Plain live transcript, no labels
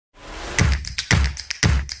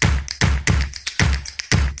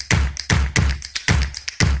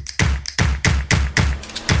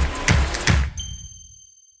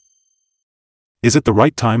Is it the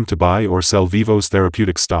right time to buy or sell Vivos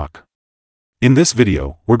Therapeutics stock? In this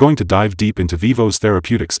video, we're going to dive deep into Vivos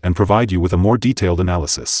Therapeutics and provide you with a more detailed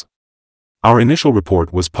analysis. Our initial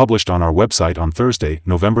report was published on our website on Thursday,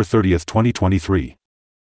 November 30th, 2023.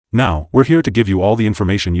 Now, we're here to give you all the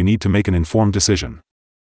information you need to make an informed decision.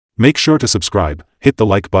 Make sure to subscribe, hit the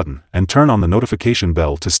like button, and turn on the notification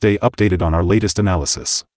bell to stay updated on our latest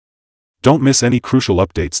analysis. Don't miss any crucial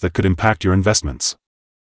updates that could impact your investments.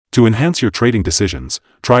 To enhance your trading decisions,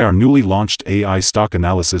 try our newly launched AI stock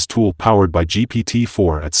analysis tool powered by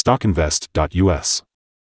GPT-4 at StockInvest.us.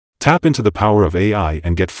 Tap into the power of AI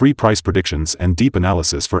and get free price predictions and deep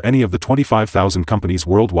analysis for any of the 25,000 companies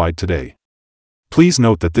worldwide today. Please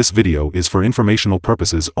note that this video is for informational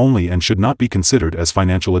purposes only and should not be considered as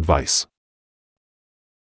financial advice.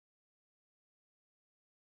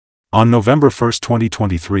 On November 1,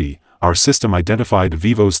 2023, our system identified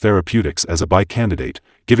Vivos Therapeutics as a buy candidate,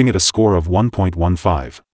 giving it a score of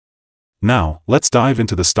 1.15. Now, let's dive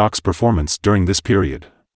into the stock's performance during this period.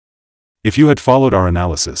 If you had followed our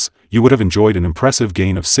analysis, you would have enjoyed an impressive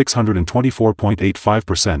gain of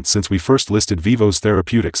 624.85% since we first listed Vivos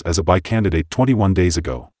Therapeutics as a buy candidate 21 days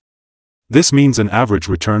ago. This means an average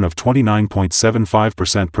return of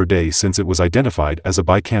 29.75% per day since it was identified as a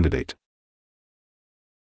buy candidate.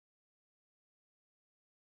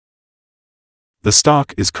 The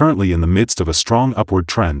stock is currently in the midst of a strong upward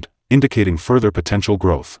trend, indicating further potential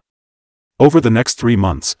growth. Over the next 3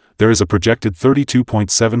 months, there is a projected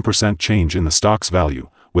 32.7% change in the stock's value,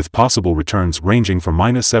 with possible returns ranging from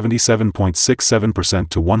 -77.67%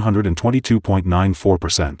 to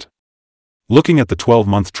 122.94%. Looking at the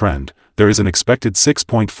 12-month trend, there is an expected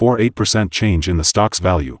 6.48% change in the stock's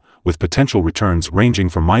value, with potential returns ranging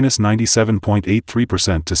from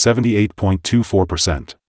 -97.83% to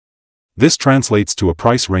 78.24%. This translates to a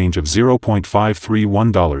price range of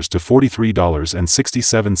 $0.531 to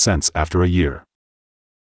 $43.67 after a year.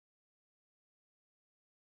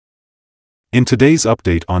 In today's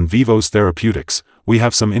update on Vivos Therapeutics, we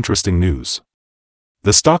have some interesting news.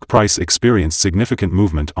 The stock price experienced significant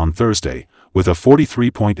movement on Thursday, with a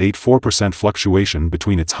 43.84% fluctuation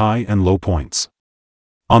between its high and low points.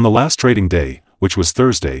 On the last trading day, which was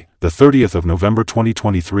Thursday, the 30th of November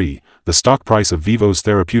 2023, the stock price of Vivos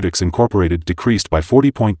Therapeutics Incorporated decreased by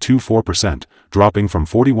 40.24%, dropping from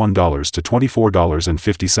 $41 to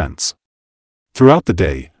 $24.50. Throughout the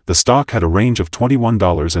day, the stock had a range of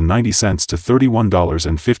 $21.90 to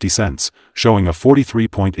 $31.50, showing a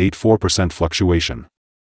 43.84% fluctuation.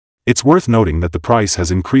 It's worth noting that the price has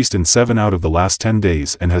increased in 7 out of the last 10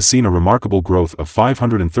 days and has seen a remarkable growth of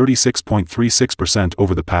 536.36%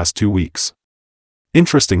 over the past 2 weeks.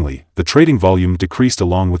 Interestingly, the trading volume decreased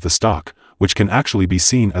along with the stock, which can actually be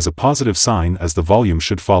seen as a positive sign as the volume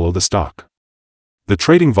should follow the stock. The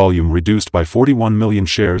trading volume reduced by 41 million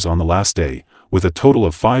shares on the last day, with a total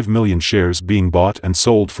of 5 million shares being bought and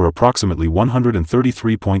sold for approximately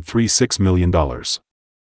 $133.36 million.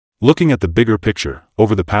 Looking at the bigger picture,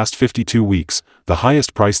 over the past 52 weeks, the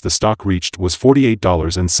highest price the stock reached was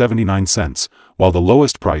 $48.79, while the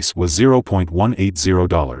lowest price was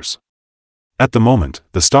 $0.180. At the moment,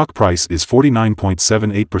 the stock price is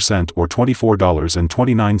 49.78% or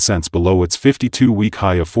 $24.29 below its 52-week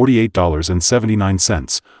high of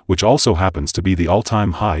 $48.79, which also happens to be the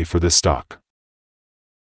all-time high for this stock.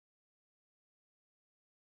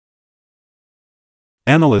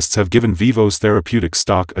 Analysts have given Vivos Therapeutics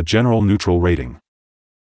stock a general neutral rating.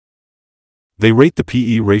 They rate the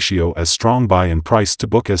PE ratio as strong buy and price to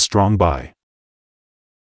book as strong buy.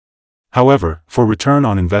 However, for return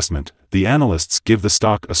on investment, the analysts give the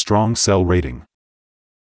stock a strong sell rating.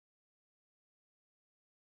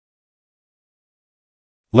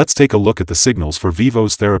 Let's take a look at the signals for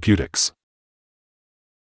Vivos Therapeutics.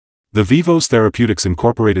 The Vivos Therapeutics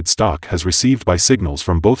Incorporated stock has received buy signals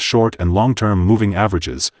from both short and long-term moving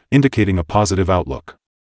averages, indicating a positive outlook.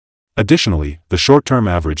 Additionally, the short-term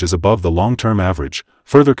average is above the long-term average,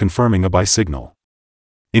 further confirming a buy signal.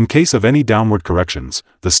 In case of any downward corrections,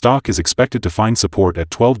 the stock is expected to find support at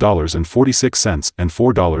 $12.46 and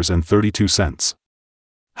 $4.32.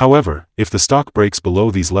 However, if the stock breaks below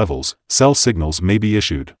these levels, sell signals may be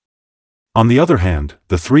issued. On the other hand,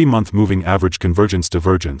 the 3-month moving average convergence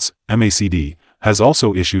divergence, MACD, has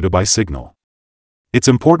also issued a buy signal. It's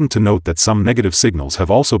important to note that some negative signals have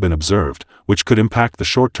also been observed, which could impact the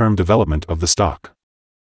short-term development of the stock.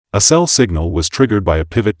 A sell signal was triggered by a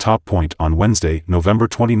pivot top point on Wednesday, November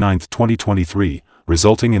 29, 2023,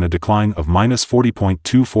 resulting in a decline of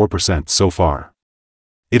 -40.24% so far.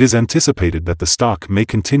 It is anticipated that the stock may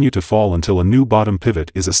continue to fall until a new bottom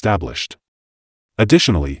pivot is established.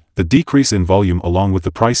 Additionally, the decrease in volume along with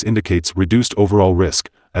the price indicates reduced overall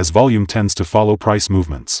risk, as volume tends to follow price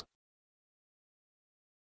movements.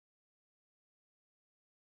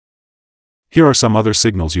 Here are some other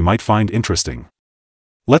signals you might find interesting.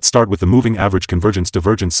 Let's start with the moving average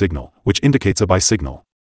convergence-divergence signal, which indicates a buy signal.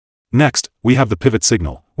 Next, we have the pivot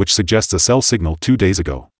signal, which suggests a sell signal 2 days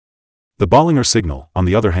ago. The Bollinger signal, on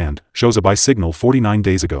the other hand, shows a buy signal 49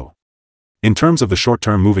 days ago. In terms of the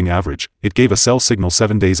short-term moving average, it gave a sell signal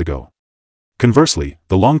 7 days ago. Conversely,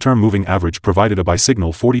 the long-term moving average provided a buy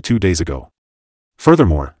signal 42 days ago.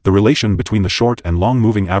 Furthermore, the relation between the short and long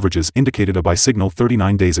moving averages indicated a buy signal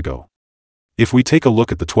 39 days ago. If we take a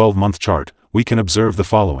look at the 12-month chart, we can observe the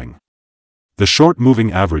following. The short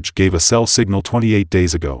moving average gave a sell signal 28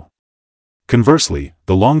 days ago. Conversely,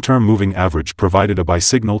 the long-term moving average provided a buy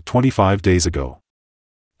signal 25 days ago.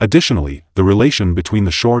 Additionally, the relation between the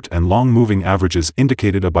short and long moving averages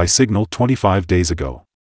indicated a buy signal 25 days ago.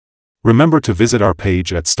 Remember to visit our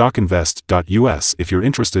page at StockInvest.us if you're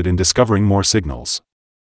interested in discovering more signals.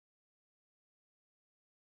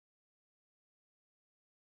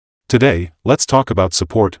 Today, let's talk about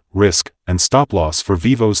support, risk, and stop-loss for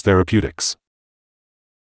Vivos Therapeutics.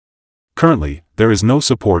 Currently, there is no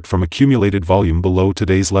support from accumulated volume below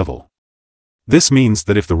today's level. This means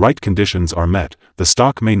that if the right conditions are met, the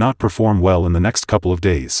stock may not perform well in the next couple of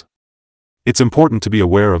days. It's important to be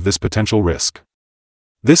aware of this potential risk.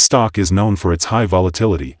 This stock is known for its high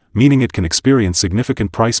volatility, meaning it can experience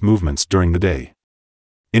significant price movements during the day.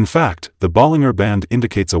 In fact, the Bollinger Band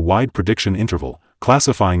indicates a wide prediction interval,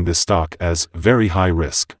 classifying this stock as very high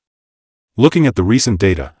risk. Looking at the recent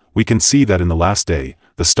data, we can see that in the last day,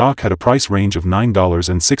 the stock had a price range of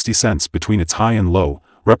 $9.60 between its high and low,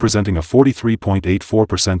 representing a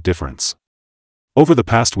 43.84% difference. Over the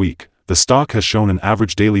past week, the stock has shown an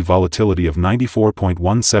average daily volatility of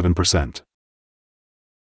 94.17%.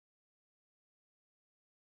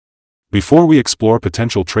 Before we explore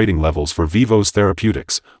potential trading levels for Vivos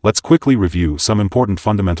Therapeutics, let's quickly review some important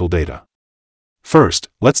fundamental data. First,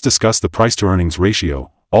 let's discuss the price-to-earnings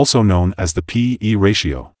ratio, also known as the P/E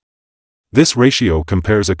ratio. This ratio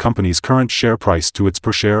compares a company's current share price to its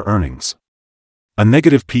per-share earnings. A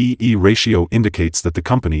negative P/E ratio indicates that the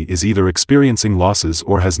company is either experiencing losses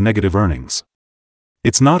or has negative earnings.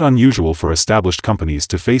 It's not unusual for established companies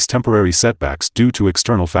to face temporary setbacks due to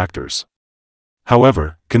external factors.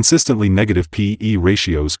 However, consistently negative P/E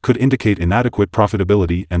ratios could indicate inadequate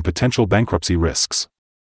profitability and potential bankruptcy risks.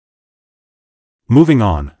 Moving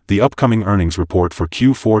on, the upcoming earnings report for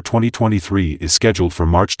Q4 2023 is scheduled for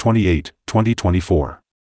March 28, 2024.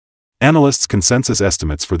 Analysts' consensus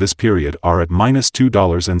estimates for this period are at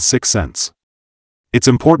 -$2.06. It's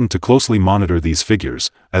important to closely monitor these figures,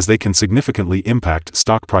 as they can significantly impact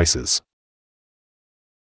stock prices.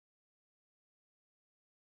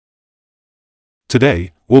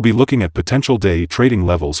 Today, we'll be looking at potential day trading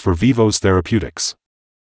levels for Vivos Therapeutics.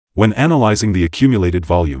 When analyzing the accumulated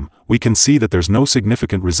volume, we can see that there's no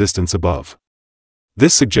significant resistance above.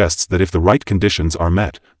 This suggests that if the right conditions are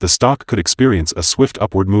met, the stock could experience a swift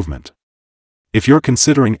upward movement. If you're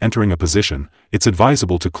considering entering a position, it's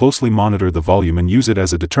advisable to closely monitor the volume and use it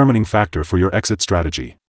as a determining factor for your exit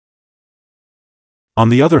strategy. On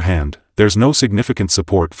the other hand, there's no significant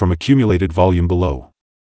support from accumulated volume below.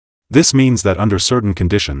 This means that under certain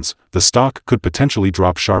conditions, the stock could potentially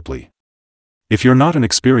drop sharply. If you're not an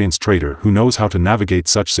experienced trader who knows how to navigate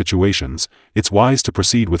such situations, it's wise to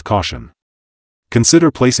proceed with caution. Consider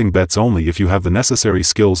placing bets only if you have the necessary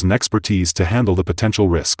skills and expertise to handle the potential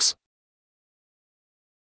risks.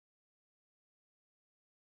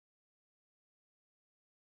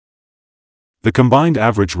 The combined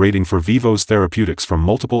average rating for Vivos Therapeutics from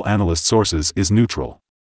multiple analyst sources is neutral.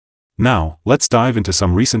 Now, let's dive into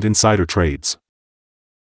some recent insider trades.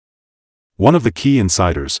 One of the key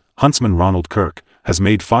insiders, Huntsman Ronald Kirk, has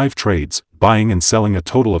made 5 trades, buying and selling a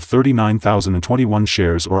total of 39,021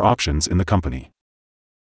 shares or options in the company.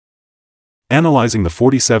 Analyzing the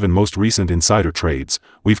 47 most recent insider trades,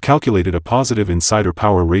 we've calculated a positive insider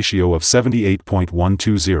power ratio of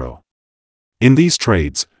 78.120. In these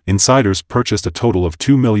trades, insiders purchased a total of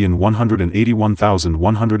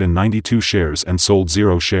 2,181,192 shares and sold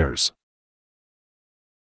 0 shares.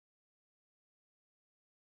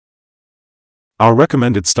 Our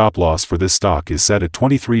recommended stop-loss for this stock is set at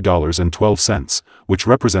 $23.12, which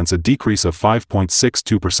represents a decrease of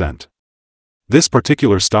 5.62%. This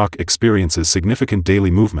particular stock experiences significant daily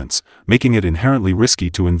movements, making it inherently risky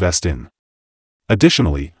to invest in.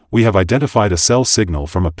 Additionally, we have identified a sell signal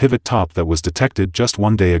from a pivot top that was detected just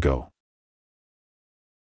 1 day ago.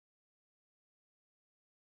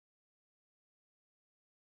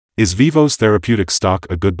 Is Vivos Therapeutics stock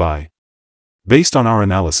a good buy? Based on our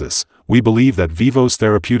analysis, we believe that Vivos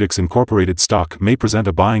Therapeutics Incorporated stock may present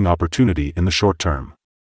a buying opportunity in the short term.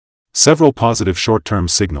 Several positive short-term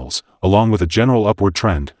signals, along with a general upward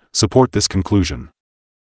trend, support this conclusion.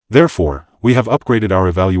 Therefore, we have upgraded our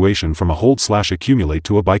evaluation from a hold/accumulate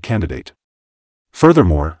to a buy candidate.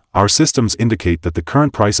 Furthermore, our systems indicate that the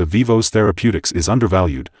current price of Vivos Therapeutics is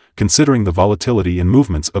undervalued, considering the volatility and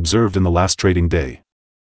movements observed in the last trading day.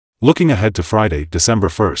 Looking ahead to Friday, December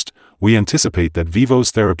 1st, we anticipate that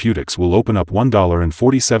Vivos Therapeutics will open up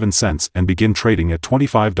 $1.47 and begin trading at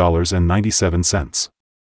 $25.97.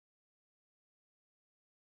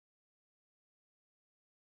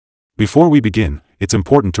 Before we begin, it's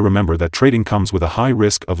important to remember that trading comes with a high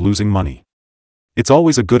risk of losing money. It's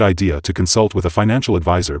always a good idea to consult with a financial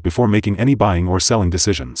advisor before making any buying or selling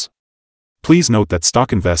decisions. Please note that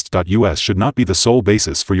StockInvest.us should not be the sole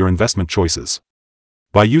basis for your investment choices.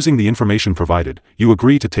 By using the information provided, you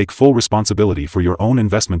agree to take full responsibility for your own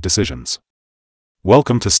investment decisions.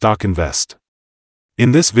 Welcome to Stock Invest.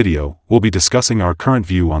 In this video, we'll be discussing our current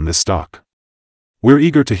view on this stock. We're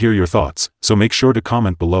eager to hear your thoughts, so make sure to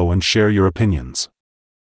comment below and share your opinions.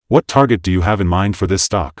 What target do you have in mind for this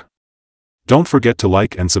stock? Don't forget to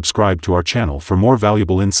like and subscribe to our channel for more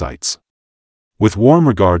valuable insights. With warm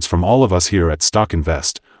regards from all of us here at Stock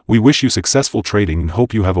Invest, we wish you successful trading and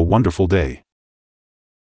hope you have a wonderful day.